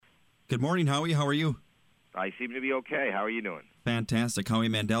Good morning, Howie. How are you? I seem to be okay. How are you doing? Fantastic. Howie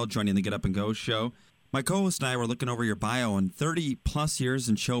Mandel joining the Get Up and Go show. My co-host and I were looking over your bio and 30-plus years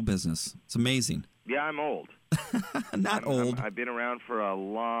in show business. It's amazing. Yeah, I'm old. Not old. I've been around for a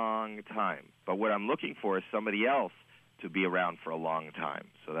long time. But what I'm looking for is somebody else to be around for a long time.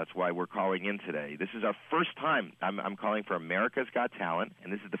 So that's why we're calling in today. This is our first time. I'm calling for America's Got Talent,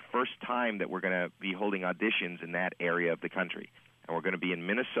 and this is the first time that we're going to be holding auditions in that area of the country. And we're going to be in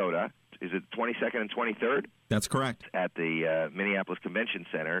Minnesota. Is it 22nd and 23rd? That's correct. At the Minneapolis Convention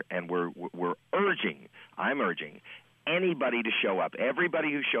Center, and I'm urging anybody to show up.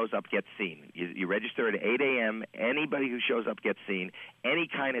 Everybody who shows up gets seen. You register at 8 a.m. Anybody who shows up gets seen. Any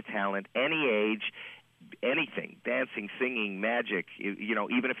kind of talent, any age, anything, dancing, singing, magic,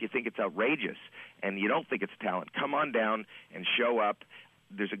 even if you think it's outrageous and you don't think it's talent, come on down and show up.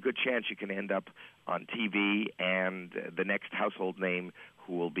 There's a good chance you can end up on TV and the next household name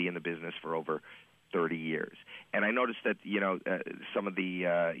who will be in the business for over 30 years. And I noticed that, some of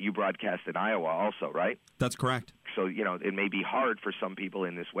the, you broadcast in Iowa also, right? That's correct. So, it may be hard for some people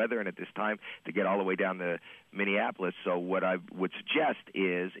in this weather and at this time to get all the way down to Minneapolis. So what I would suggest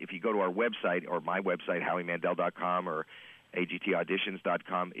is if you go to our website or my website, HowieMandel.com or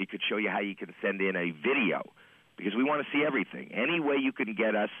agtauditions.com, it could show you how you can send in a video because we want to see everything. Any way you can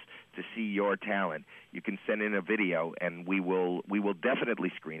get us to see your talent, you can send in a video, and we will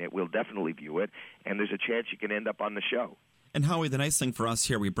definitely screen it. We'll definitely view it, and there's a chance you can end up on the show. And Howie, the nice thing for us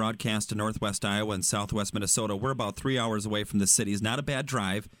here, we broadcast in northwest Iowa and southwest Minnesota. We're about 3 hours away from the city. It's not a bad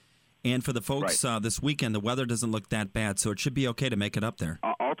drive. And for the folks this weekend, the weather doesn't look that bad, so it should be okay to make it up there.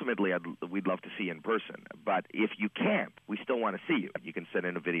 Ultimately, we'd love to see you in person. But if you can't, we still want to see you. You can send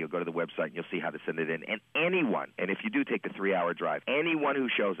in a video, go to the website, and you'll see how to send it in. And anyone, and if you do take the 3-hour drive, anyone who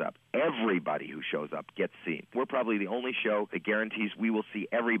shows up, everybody who shows up gets seen. We're probably the only show that guarantees we will see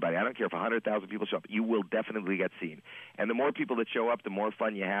everybody. I don't care if 100,000 people show up. You will definitely get seen. And the more people that show up, the more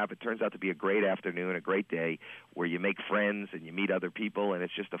fun you have. It turns out to be a great afternoon, a great day where you make friends and you meet other people, and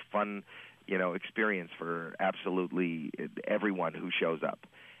it's just a fun experience for absolutely everyone who shows up.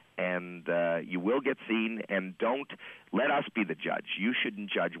 And you will get seen, and don't let us be the judge. You shouldn't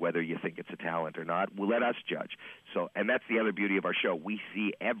judge whether you think it's a talent or not. We'll let us judge. And that's the other beauty of our show. We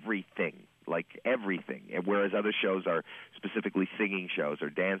see everything, like everything, whereas other shows are specifically singing shows or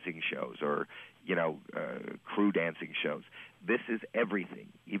dancing shows or, crew dancing shows. This is everything.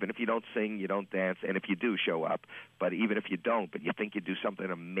 Even if you don't sing, you don't dance, and if you do, show up. But even if you don't, but you think you do something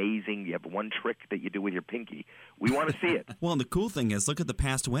amazing, you have one trick that you do with your pinky, we want to see it. Well, and the cool thing is, look at the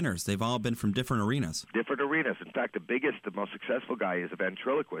past winners. They've all been from different arenas. Different arenas. In fact, the most successful guy is a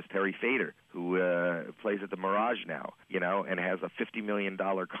ventriloquist, Terry Fader, who plays at the Mirage now, and has a $50 million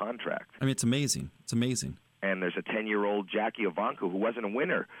contract. I mean, it's amazing. It's amazing. And there's a 10-year-old Jackie Ivanko who wasn't a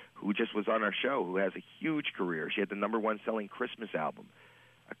winner, who just was on our show, who has a huge career. She had the #1 selling Christmas album,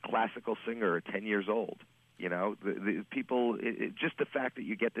 a classical singer at 10 years old. The people, just the fact that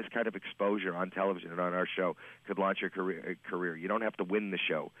you get this kind of exposure on television and on our show could launch your career. You don't have to win the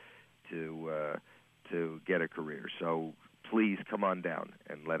show to get a career. So please come on down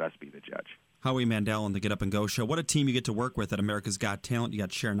and let us be the judge. Howie Mandel on the Get Up and Go show. What a team you get to work with at America's Got Talent. You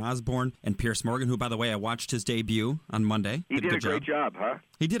got Sharon Osbourne and Pierce Morgan, who, by the way, I watched his debut on Monday. He did a great job, huh?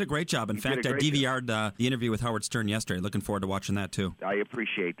 He did a great job. In fact, I DVR'd the interview with Howard Stern yesterday. Looking forward to watching that, too. I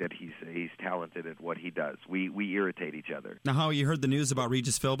appreciate that he's talented at what he does. We irritate each other. Now, Howie, you heard the news about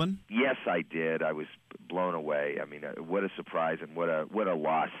Regis Philbin? Yes, I did. I was blown away. I mean, what a surprise and what a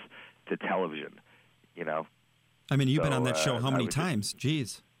loss to television, I mean, you've been on that show how many times?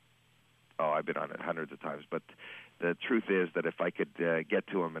 Jeez. Oh, I've been on it hundreds of times. But the truth is that if I could get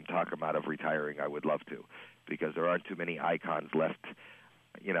to him and talk him out of retiring, I would love to, because there aren't too many icons left,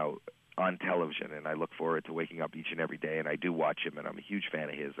 on television. And I look forward to waking up each and every day, and I do watch him, and I'm a huge fan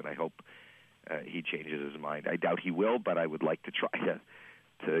of his, and I hope he changes his mind. I doubt he will, but I would like to try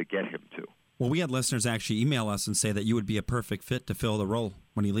to get him to. Well, we had listeners actually email us and say that you would be a perfect fit to fill the role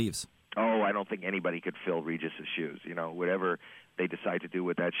when he leaves. Oh, I don't think anybody could fill Regis's shoes. Whatever they decide to do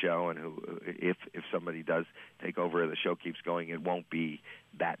with that show, and if somebody does take over, the show keeps going, it won't be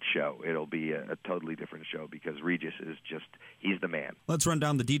that show. It'll be a totally different show, because Regis is he's the man. Let's run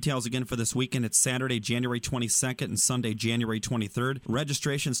down the details again for this weekend. It's Saturday, January 22nd and Sunday, January 23rd.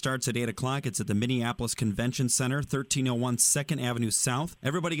 Registration starts at 8 o'clock. It's at the Minneapolis Convention Center, 1301 2nd Avenue South.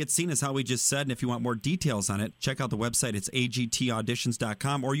 Everybody gets seen, as Howie just said, and if you want more details on it, check out the website. It's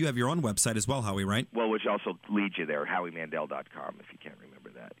agtauditions.com, or you have your own website as well, Howie, right? Well, which also leads you there, HowieMandel.com, if you can't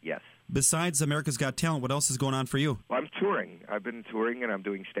remember that. Yes. Besides America's Got Talent, what else is going on for you? Well, I'm touring. I've been touring, and I'm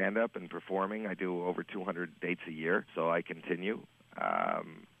doing stand-up and performing. I do over 200 dates a year, so I continue.